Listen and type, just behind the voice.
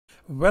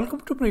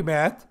Welcome to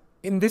Premath.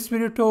 In this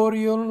video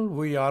tutorial,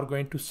 we are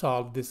going to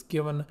solve this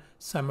given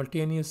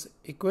simultaneous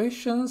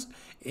equations.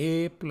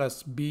 A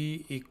plus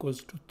b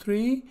equals to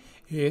 3,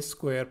 a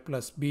square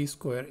plus b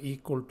square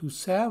equal to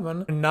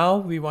 7. And now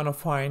we want to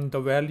find the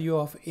value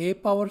of a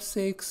power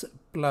 6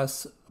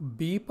 plus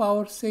b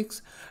power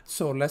 6.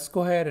 So let's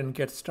go ahead and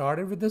get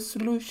started with the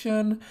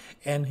solution.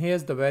 And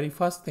here's the very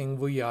first thing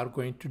we are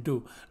going to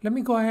do. Let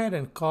me go ahead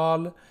and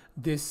call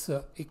this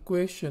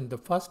equation, the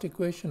first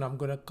equation I'm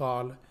going to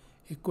call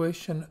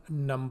equation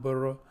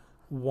number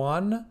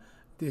 1.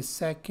 The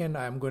second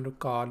I'm going to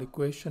call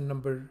equation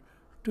number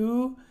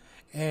 2,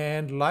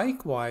 and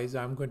likewise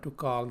I'm going to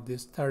call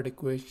this third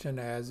equation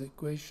as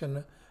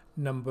equation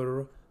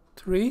number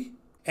 3.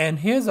 And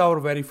here's our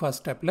very first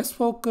step. Let's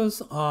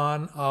focus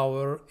on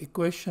our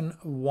equation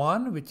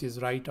 1, which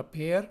is right up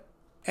here.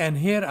 And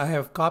here I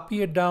have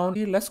copied it down.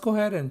 Let's go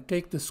ahead and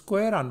take the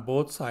square on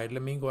both sides.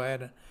 Let me go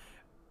ahead and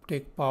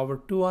take power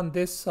 2 on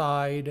this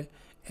side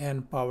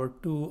and power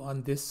 2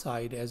 on this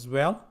side as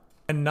well.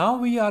 And now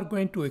we are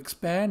going to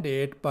expand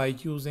it by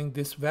using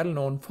this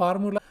well-known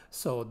formula.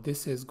 So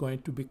this is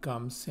going to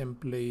become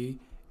simply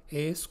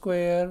a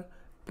square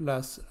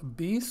plus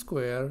b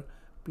square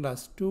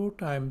plus 2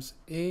 times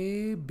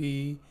ab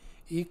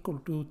equal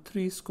to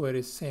 3 square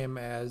is same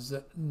as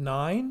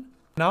 9.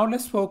 Now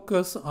let's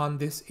focus on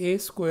this a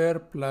square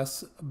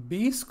plus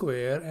b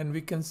square, and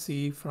we can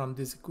see from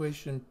this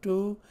equation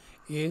 2,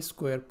 a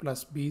square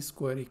plus b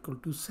square equal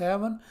to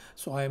 7.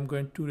 So I am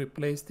going to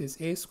replace this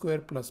a square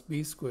plus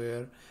b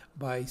square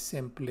by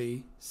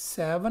simply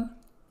 7.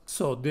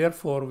 So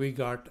therefore we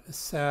got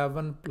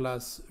 7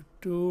 plus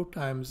 2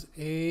 times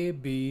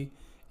ab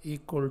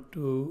equal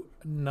to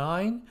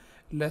 9.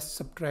 Let's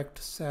subtract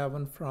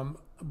 7 from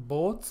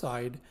both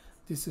sides.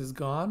 This is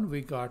gone.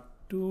 We got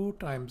 2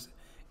 times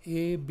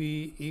ab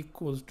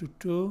equals to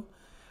 2.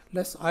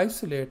 Let's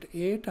isolate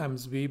a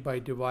times b by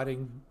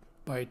dividing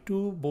by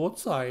 2 both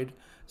sides.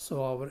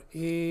 So our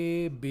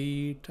ab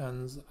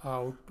turns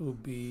out to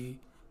be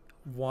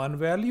 1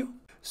 value.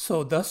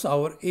 So thus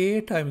our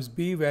a times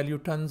b value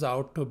turns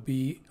out to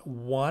be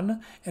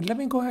 1. And let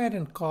me go ahead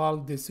and call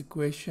this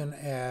equation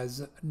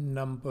as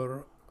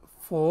number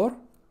 4.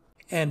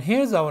 And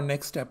here's our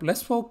next step.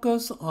 Let's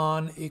focus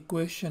on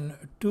equation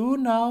 2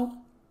 now.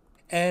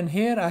 And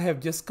here I have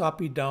just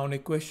copied down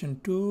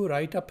equation 2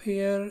 right up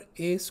here.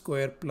 A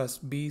square plus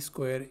b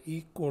square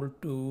equal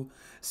to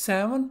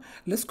 7.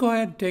 Let's go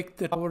ahead and take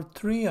the power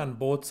 3 on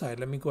both sides.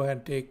 Let me go ahead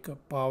and take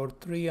power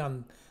 3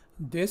 on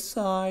this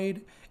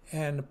side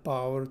and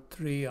power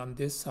 3 on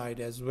this side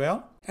as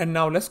well. And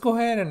now let's go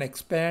ahead and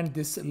expand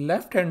this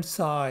left hand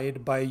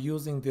side by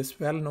using this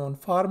well-known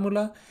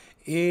formula,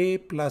 a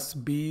plus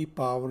b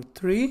power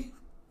 3.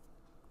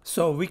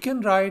 So we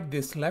can write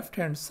this left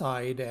hand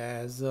side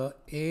as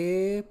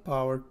a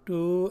power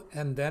 2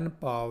 and then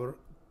power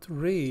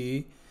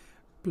 3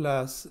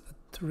 plus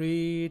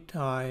 3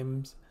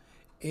 times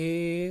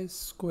a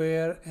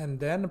square and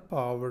then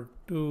power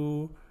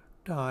 2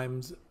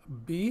 times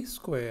b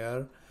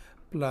square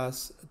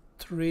plus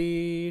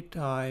 3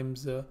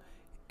 times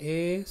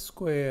a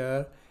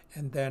square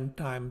and then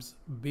times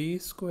b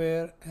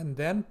square and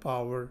then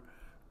power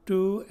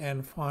 2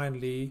 and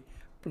finally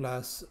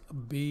plus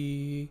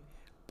b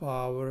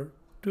power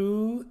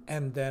 2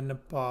 and then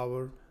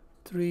power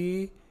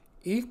 3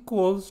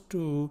 equals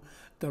to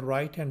the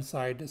right hand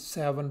side.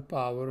 7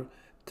 power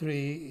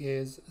 3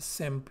 is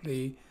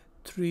simply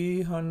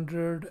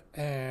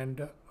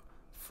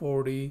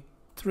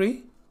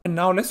 343. And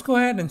now let's go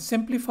ahead and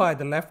simplify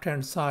the left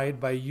hand side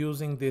by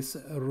using this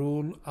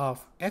rule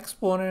of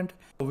exponent.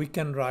 We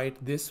can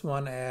write this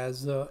one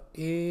as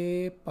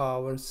a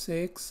power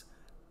 6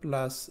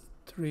 plus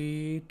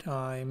 3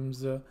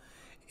 times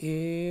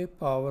a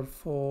power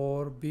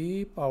 4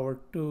 b power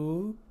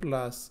 2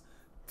 plus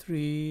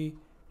 3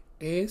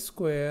 a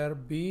square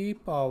b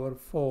power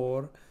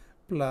 4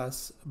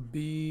 plus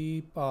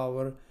b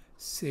power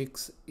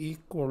 6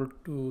 equal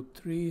to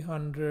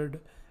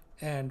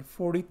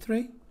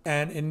 343.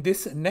 And in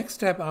this next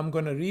step I'm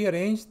going to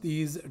rearrange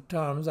these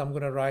terms. I'm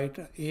going to write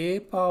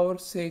a power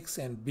 6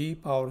 and b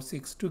power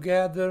 6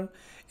 together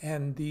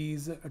and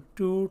these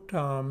two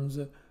terms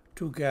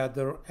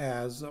together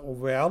as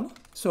well.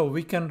 So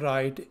we can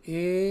write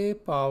a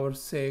power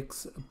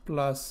 6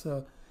 plus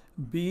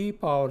b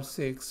power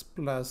 6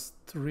 plus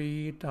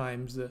 3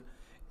 times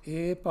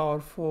a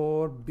power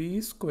 4 b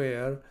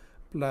square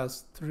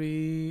plus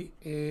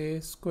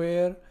 3a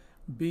square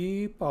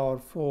b power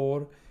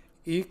 4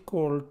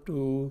 equal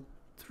to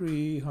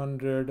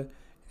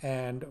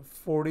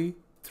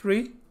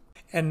 343.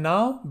 And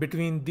now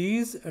between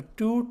these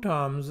two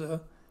terms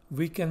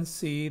we can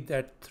see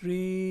that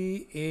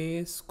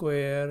 3a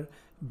square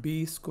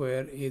b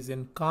square is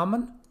in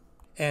common.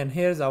 And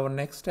here's our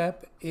next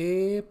step,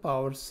 a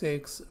power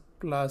 6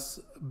 plus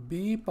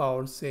b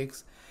power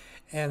 6.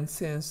 And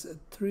since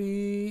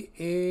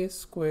 3a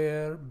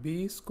square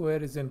b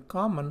square is in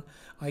common,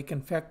 I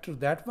can factor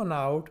that one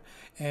out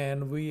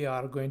and we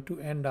are going to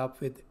end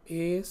up with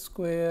a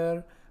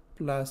square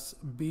plus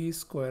b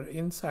square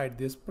inside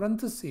this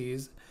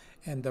parentheses,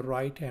 and the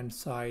right hand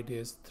side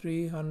is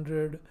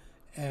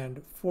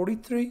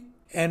 343.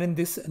 And in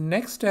this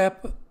next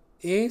step,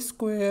 a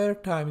square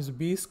times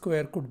b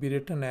square could be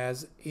written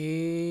as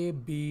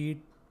ab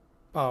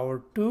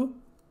power 2.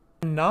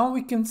 Now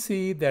we can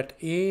see that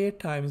a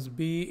times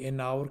b in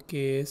our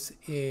case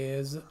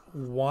is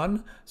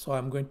 1. So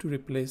I'm going to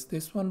replace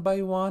this one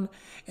by 1.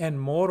 And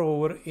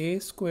moreover, a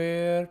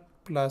square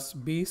plus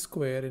b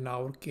square in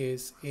our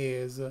case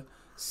is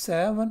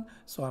 7.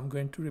 So I'm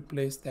going to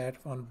replace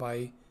that one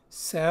by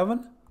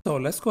 7. So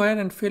let's go ahead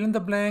and fill in the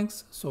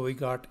blanks. So we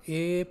got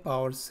a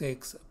power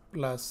 6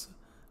 plus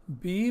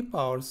b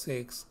power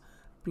 6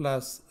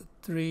 plus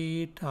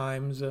 3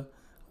 times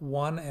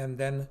 1 and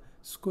then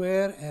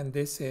square, and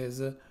this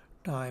is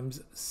times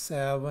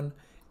 7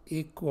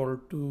 equal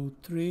to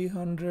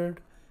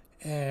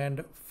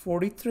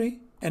 343.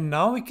 And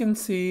now we can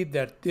see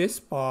that this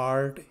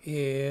part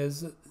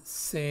is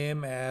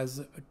same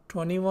as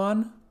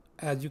 21,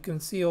 as you can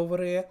see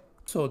over here.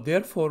 So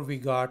therefore we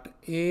got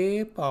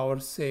a power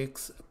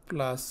 6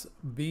 plus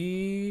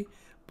b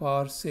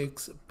power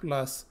 6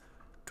 plus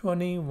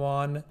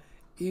 21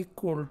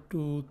 equal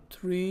to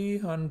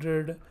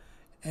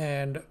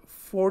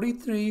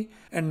 343.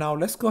 And now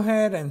let's go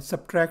ahead and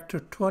subtract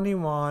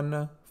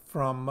 21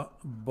 from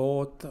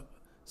both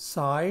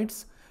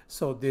sides.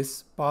 So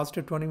this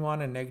positive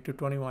 21 and negative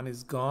 21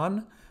 is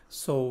gone.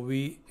 So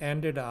we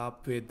ended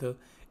up with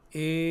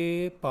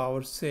a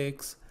power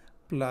 6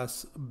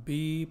 plus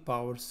b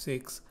power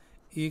 6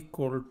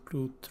 equal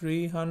to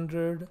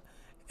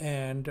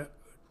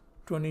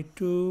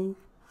 322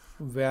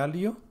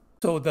 value.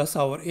 So thus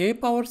our a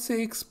power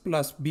 6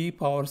 plus b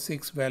power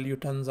 6 value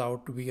turns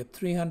out to be a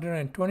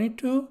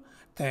 322.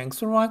 Thanks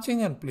for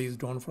watching, and please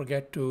don't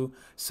forget to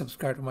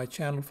subscribe to my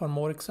channel for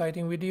more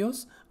exciting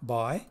videos.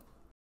 Bye.